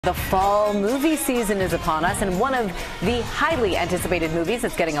The fall movie season is upon us, and one of the highly anticipated movies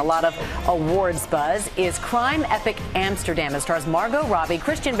that's getting a lot of awards buzz is crime epic Amsterdam. It stars Margot Robbie,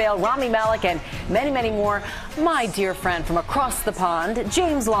 Christian Bale, Rami Malek, and many, many more. My dear friend from across the pond,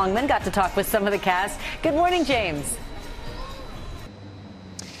 James Longman, got to talk with some of the cast. Good morning, James.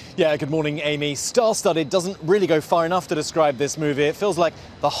 Yeah, good morning, Amy. Star-studded doesn't really go far enough to describe this movie. It feels like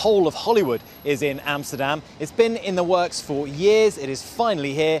the whole of Hollywood is in Amsterdam. It's been in the works for years. It is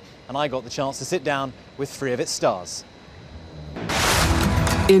finally here, and I got the chance to sit down with 3 of its stars.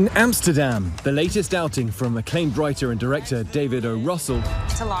 In Amsterdam, the latest outing from acclaimed writer and director David O. Russell.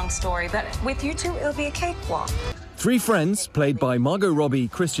 It's a long story, but with you two, it'll be a cakewalk. 3 friends, played by Margot Robbie,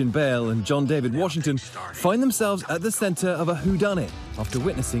 Christian Bale and John David Washington, find themselves at the center of a whodunit after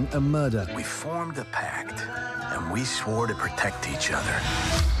witnessing a murder. We formed a pact, and we swore to protect each other,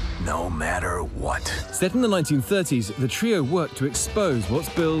 no matter what. Set in the 1930s, the trio worked to expose what's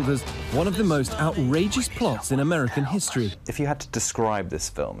billed as one of the most outrageous plots in American history. If you had to describe this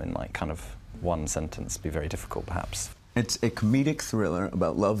film in kind of one sentence, it'd be very difficult, perhaps. It's a comedic thriller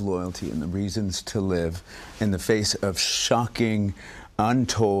about love, loyalty, and the reasons to live in the face of shocking,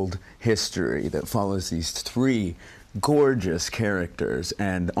 untold history that follows these 3 gorgeous characters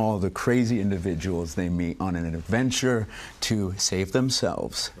and all the crazy individuals they meet on an adventure to save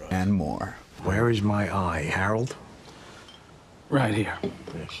themselves and more. Where is my eye, Harold? Right here.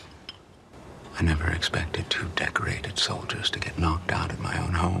 Yes. I never expected 2 decorated soldiers to get knocked out at my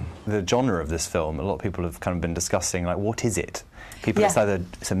own home. The genre of this film, a lot of people have kind of been discussing, what is it? People, Yeah.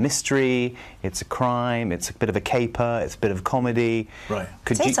 it's a mystery, it's a crime, it's a bit of a caper, it's a bit of comedy. Right.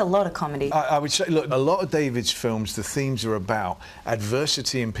 It's a lot of comedy. I would say, look, a lot of David's films, the themes are about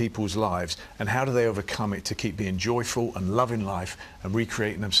adversity in people's lives and how do they overcome it to keep being joyful and loving life and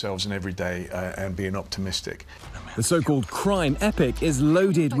recreating themselves in every day and being optimistic. The so-called crime epic is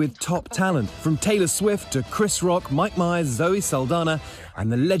loaded with top talent, from Taylor Swift to Chris Rock, Mike Myers, Zoe Saldana, and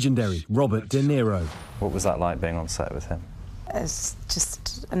the legendary Robert De Niro. What was that like being on set with him? It's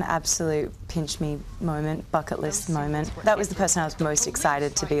just an absolute pinch-me moment, bucket list moment. That was the person I was most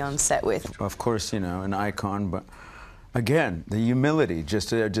excited to be on set with. Of course, you know, an icon, but again, the humility,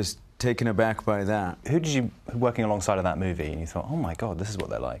 just taken aback by that. Who did you, working alongside of that movie, and you thought, oh my God, this is what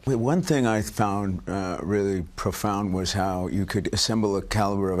they're like? One thing I found really profound was how you could assemble a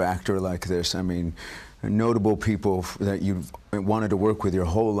caliber of actor like this. I mean, notable people that you've wanted to work with your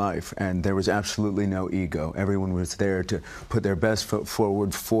whole life, and there was absolutely no ego. Everyone was there to put their best foot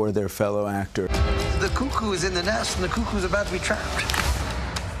forward for their fellow actor. The cuckoo is in the nest, and the cuckoo's about to be trapped.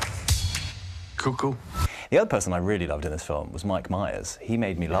 Cuckoo. The other person I really loved in this film was Mike Myers. He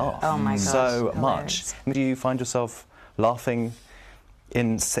made me laugh Oh my gosh, so hilarious. much. Do you find yourself laughing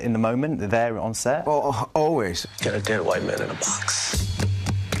in the moment, there on set? Oh, always. Got a dead white man in a box.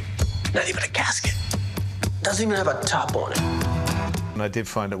 Not even a casket. Doesn't even have a top on it. And I did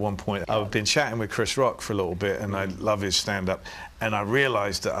find at one point, I've been chatting with Chris Rock for a little bit, and I love his stand-up, and I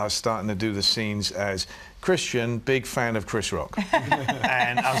realised that I was starting to do the scenes as Christian, big fan of Chris Rock.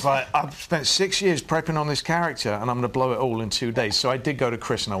 And I was like, I've spent 6 years prepping on this character, and I'm going to blow it all in 2 days. So I did go to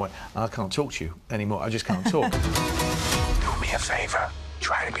Chris, and I went, I can't talk to you anymore. I just can't talk. Do me a favor.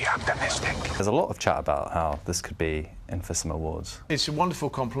 Try to be optimistic. There's a lot of chat about how this could be in for some awards. It's a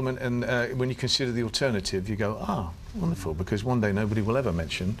wonderful compliment, and when you consider the alternative, you go, wonderful, because one day nobody will ever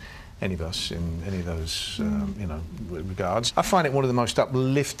mention any of us in any of those, regards. I find it one of the most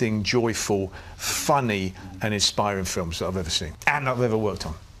uplifting, joyful, funny, and inspiring films that I've ever seen, and I've ever worked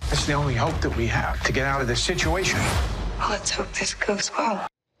on. It's the only hope that we have to get out of this situation. Let's hope this goes well.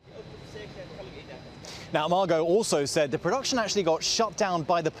 Now, Margot also said the production actually got shut down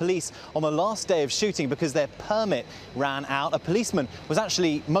by the police on the last day of shooting because their permit ran out. A policeman was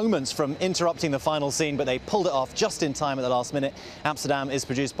actually moments from interrupting the final scene, but they pulled it off just in time at the last minute. Amsterdam is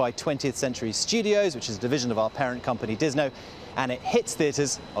produced by 20th Century Studios, which is a division of our parent company, Disney, and it hits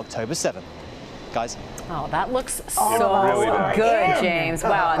theatres October 7th. Guys. Oh, that looks so really good, James.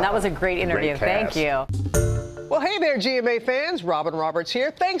 Wow, and that was a great interview. Thank you. Well, hey there, GMA fans. Robin Roberts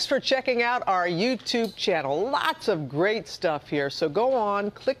here. Thanks for checking out our YouTube channel. Lots of great stuff here. So go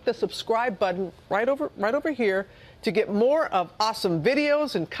on, click the subscribe button right over here to get more of awesome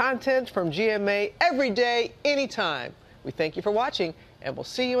videos and content from GMA every day, anytime. We thank you for watching, and we'll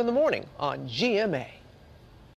see you in the morning on GMA.